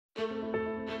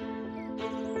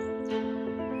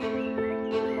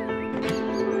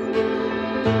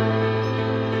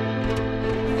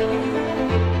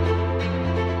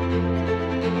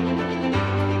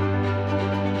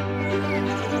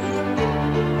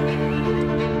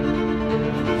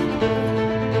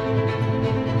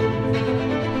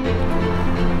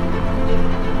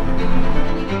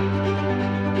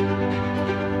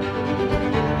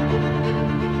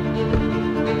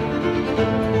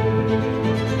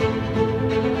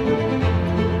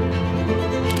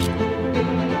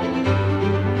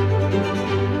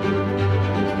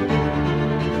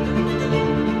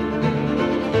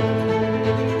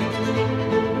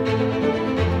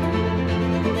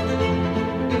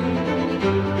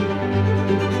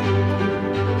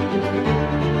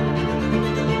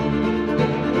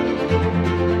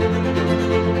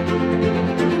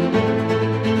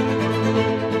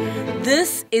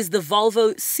This is the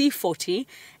Volvo C40,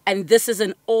 and this is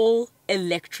an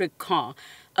all-electric car.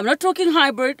 I'm not talking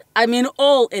hybrid, I mean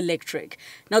all electric.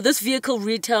 Now this vehicle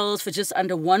retails for just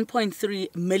under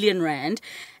 1.3 million rand,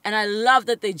 and I love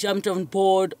that they jumped on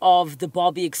board of the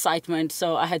Barbie excitement,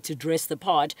 so I had to dress the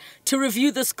part to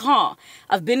review this car.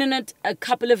 I've been in it a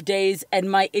couple of days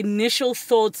and my initial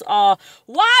thoughts are,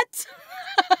 what?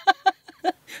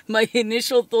 My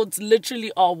initial thoughts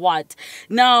literally are what?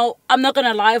 Now, I'm not going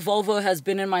to lie, Volvo has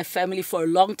been in my family for a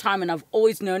long time and I've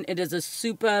always known it is a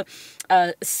super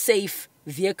safe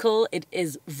vehicle. It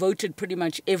is voted pretty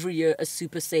much every year a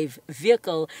super safe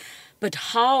vehicle. But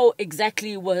how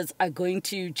exactly was I going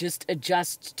to just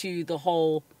adjust to the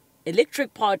whole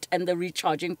electric part and the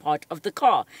recharging part of the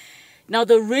car? Now,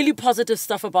 the really positive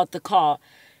stuff about the car,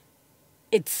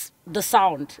 the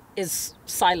sound is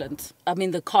silent. I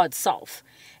mean, the car itself.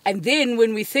 And then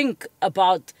when we think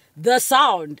about the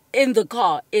sound in the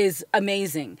car is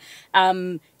amazing.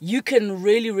 You can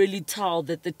really tell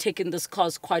that the tech in this car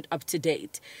is quite up to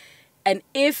date. And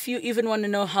if you even want to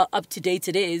know how up to date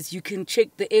it is, you can check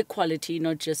the air quality,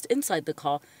 not just inside the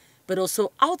car, but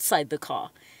also outside the car.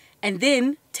 And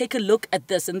then take a look at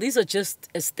this. And these are just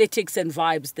aesthetics and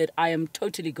vibes that I am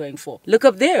totally going for. Look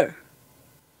up there.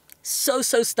 So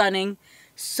stunning,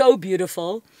 so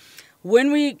beautiful.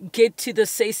 When we get to the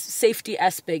safety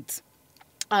aspects,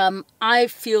 I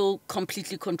feel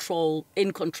completely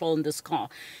in control in this car.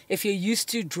 If you're used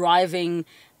to driving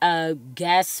a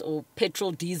gas or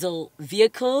petrol diesel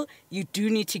vehicle, you do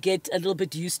need to get a little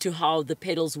bit used to how the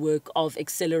pedals work of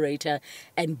accelerator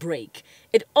and brake.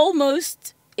 It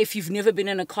almost, if you've never been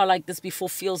in a car like this before,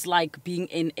 feels like being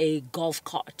in a golf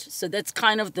cart. So that's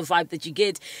kind of the vibe that you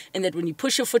get, and that when you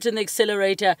push your foot in the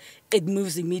accelerator, it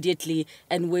moves immediately,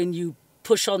 and when you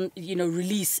push on,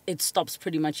 release, it stops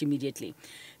pretty much immediately.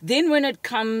 Then when it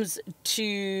comes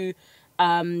to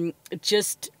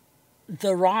just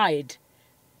the ride,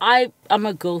 I'm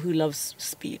a girl who loves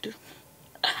speed.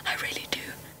 I really do.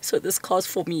 So this car's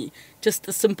for me. Just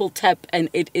a simple tap and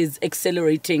it is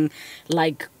accelerating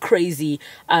like crazy.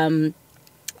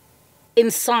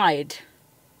 Inside,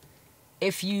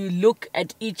 if you look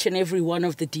at each and every one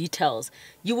of the details,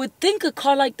 you would think a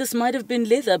car like this might have been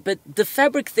leather, but the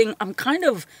fabric thing, I'm kind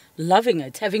of loving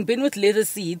it. Having been with leather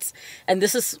seats, and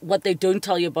this is what they don't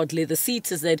tell you about leather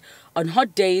seats, is that on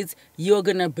hot days, you're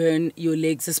going to burn your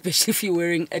legs, especially if you're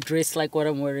wearing a dress like what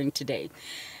I'm wearing today.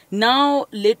 Now,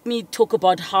 let me talk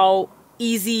about how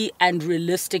easy and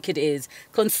realistic it is.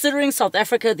 Considering South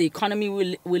Africa, the economy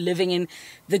we're living in,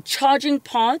 the charging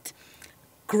part,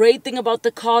 great thing about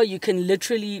the car, you can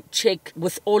literally check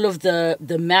with all of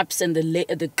the maps and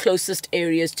the closest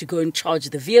areas to go and charge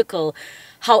the vehicle.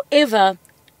 However,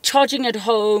 charging at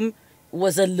home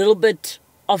was a little bit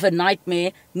of a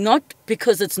nightmare, not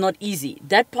because it's not easy.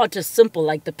 That part is simple,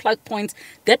 like the plug points,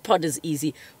 that part is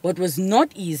easy. What was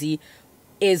not easy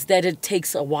is that it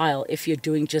takes a while if you're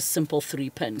doing just simple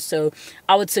 3-pin. So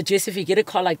I would suggest if you get a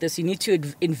car like this, you need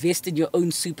to invest in your own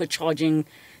supercharging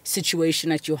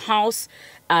situation at your house,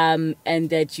 and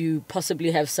that you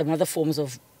possibly have some other forms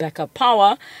of backup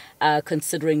power,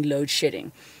 considering load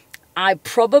shedding. I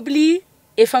probably,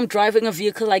 if I'm driving a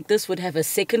vehicle like this, would have a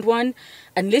second one,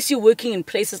 unless you're working in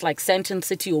places like Sandton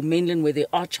City or Mainland where there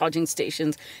are charging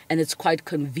stations and it's quite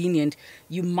convenient.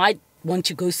 You might want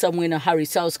to go somewhere in a hurry.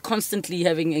 So I was constantly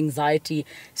having anxiety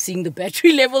seeing the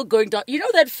battery level going down. You know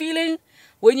that feeling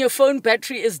when your phone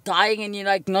battery is dying and you're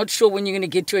like not sure when you're going to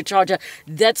get to a charger?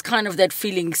 That's kind of that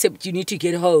feeling, except you need to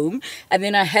get home. And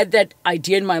then I had that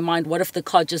idea in my mind, what if the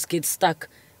car just gets stuck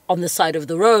on the side of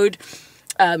the road?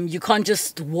 You can't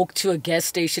just walk to a gas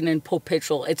station and pour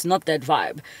petrol. It's not that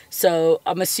vibe. So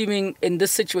I'm assuming in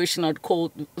this situation I'd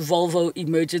call Volvo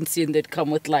emergency, and they'd come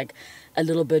with like a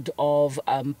little bit of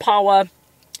power.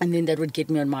 and then that would get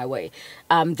me on my way.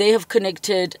 They have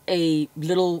connected a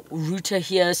little router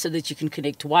here so that you can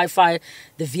connect to Wi-Fi.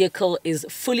 The vehicle is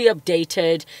fully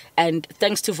updated, and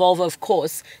thanks to Volvo, of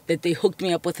course, that they hooked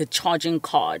me up with a charging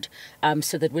card,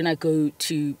 so that when I go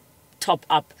to top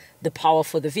up the power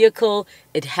for the vehicle,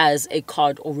 it has a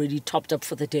card already topped up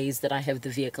for the days that I have the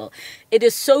vehicle. It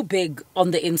is so big on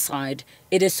the inside,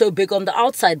 it is so big on the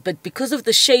outside, but because of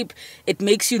the shape, it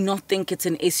makes you not think it's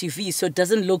an SUV, so it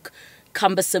doesn't look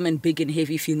cumbersome and big and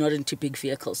heavy if you're not into big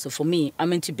vehicles. So for me,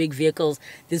 I'm into big vehicles.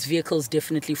 This vehicle is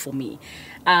definitely for me.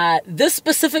 This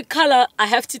specific color, I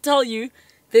have to tell you,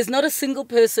 there's not a single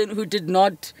person who did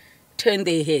not turn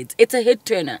their heads. It's a head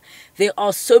turner. There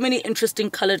are so many interesting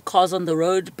colored cars on the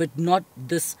road, but not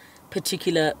this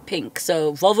particular pink.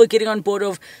 So Volvo getting on board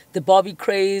of the Barbie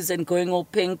craze and going all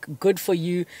pink, good for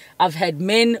you. I've had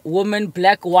men, women,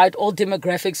 black, white, all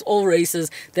demographics, all races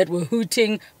that were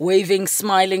hooting, waving,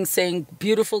 smiling, saying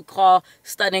beautiful car,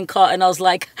 stunning car, and I was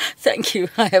like, thank you,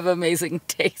 I have amazing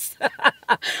taste.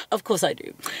 Of course I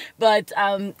do. But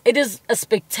it is a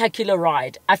spectacular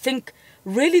ride. I think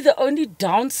really the only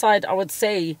downside I would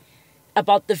say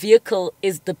about the vehicle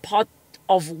is the part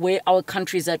of where our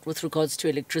country is at with regards to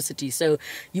electricity. So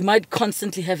you might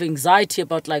constantly have anxiety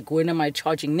about like, when am I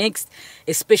charging next,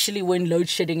 especially when load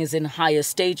shedding is in higher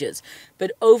stages.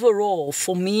 But overall,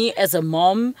 for me as a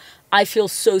mom, I feel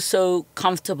so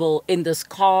comfortable in this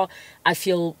car. I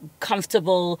feel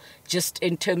comfortable just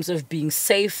in terms of being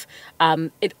safe.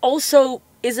 It also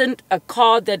isn't a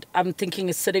car that I'm thinking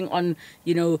is sitting on,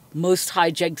 you know, most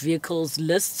hijacked vehicles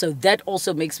list. So that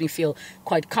also makes me feel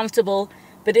quite comfortable.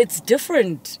 But it's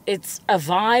different. It's a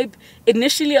vibe.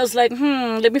 Initially, I was like,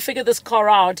 let me figure this car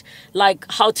out, like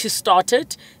how to start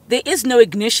it. There is no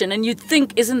ignition. And you'd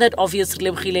think, isn't that obvious,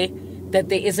 Relebogile, that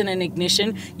there isn't an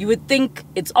ignition? You would think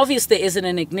it's obvious there isn't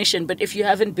an ignition. But if you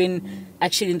haven't been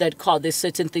actually in that car, there's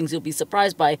certain things you'll be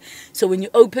surprised by. So when you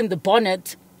open the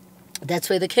bonnet, that's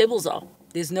where the cables are.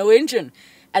 There's no engine.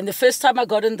 And the first time I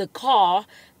got in the car,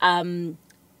 I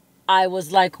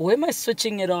was like, where am I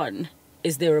switching it on?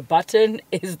 Is there a button?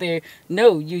 Is there?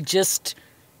 No, you just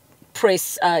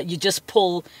press, you just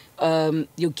pull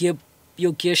your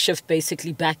gear shift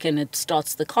basically back, and it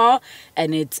starts the car,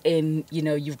 and it's in, you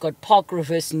know, you've got park,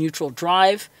 reverse, neutral,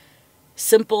 drive.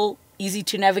 Simple, easy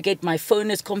to navigate. My phone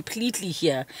is completely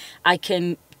here. I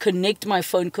can connect my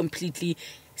phone completely.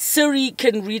 Siri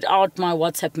can read out my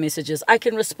WhatsApp messages. I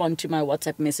can respond to my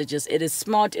WhatsApp messages. It is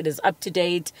smart. It is up to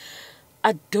date.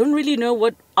 I don't really know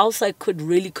what else I could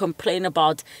really complain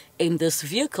about in this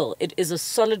vehicle. It is a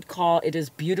solid car. It is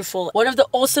beautiful. One of the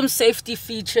awesome safety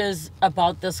features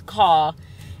about this car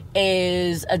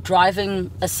is a driving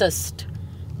assist.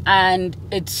 And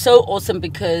it's so awesome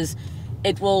because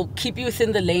it will keep you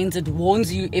within the lanes. It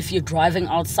warns you if you're driving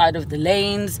outside of the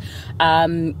lanes.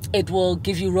 It will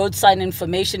give you road sign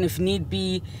information if need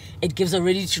be. It gives a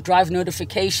ready to drive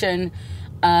notification.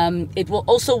 It will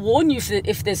also warn you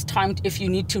if there's time, if you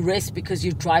need to rest because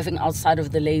you're driving outside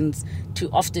of the lanes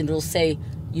too often. It will say,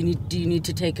 do you need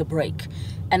to take a break?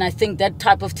 And I think that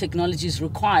type of technology is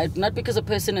required, not because a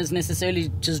person is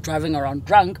necessarily just driving around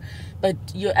drunk, but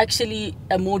you're actually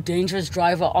a more dangerous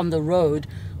driver on the road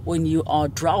when you are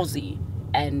drowsy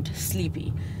and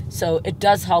sleepy. So it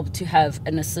does help to have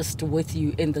an assist with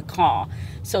you in the car.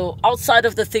 So outside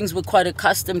of the things we're quite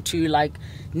accustomed to, like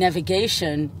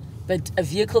navigation, but a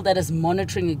vehicle that is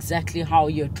monitoring exactly how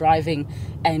you're driving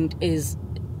and is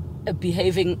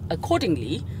behaving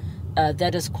accordingly,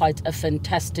 that is quite a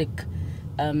fantastic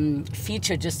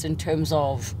feature just in terms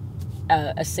of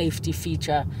a safety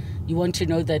feature. You want to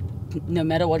know that no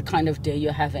matter what kind of day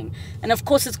you're having. And of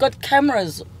course, it's got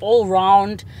cameras all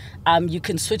around. You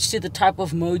can switch to the type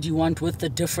of mode you want with the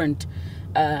different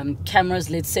cameras.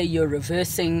 Let's say you're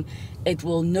reversing, it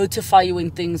will notify you when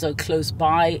things are close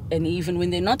by, and even when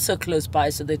they're not so close by,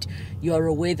 so that you are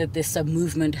aware that there's some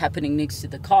movement happening next to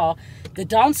the car. The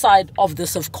downside of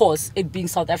this, of course, it being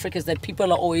South Africa, is that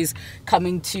people are always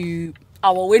coming to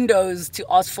our windows to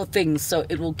ask for things, so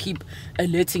it will keep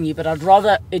alerting you. But I'd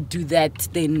rather it do that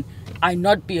than I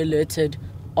not be alerted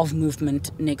of movement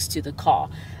next to the car.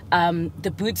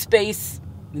 The boot space,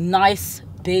 nice,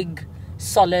 big,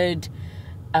 solid.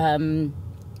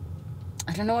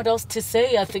 I don't know what else to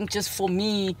say. I think just for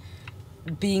me,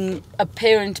 being a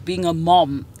parent, being a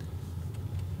mom,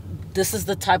 this is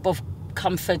the type of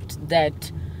comfort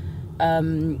that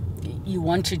you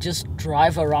want to just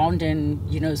drive around in,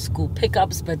 you know, school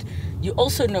pickups. But you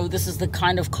also know this is the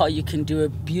kind of car you can do a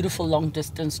beautiful long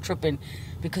distance trip in,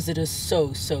 because it is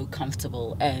so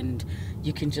comfortable and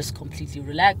you can just completely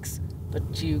relax.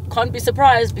 But you can't be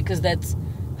surprised, because that's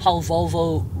how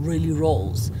Volvo really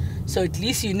rolls. So at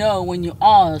least you know when you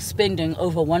are spending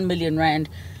over 1 million rand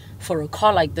for a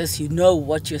car like this, you know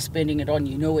what you're spending it on,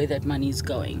 you know where that money is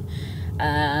going.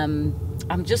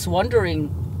 I'm just wondering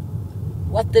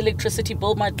what the electricity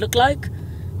bill might look like,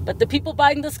 but the people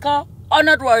buying this car are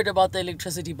not worried about the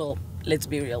electricity bill. Let's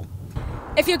be real.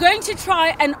 If you're going to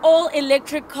try an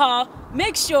all-electric car,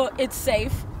 make sure it's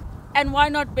safe, and why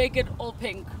not make it all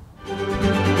pink?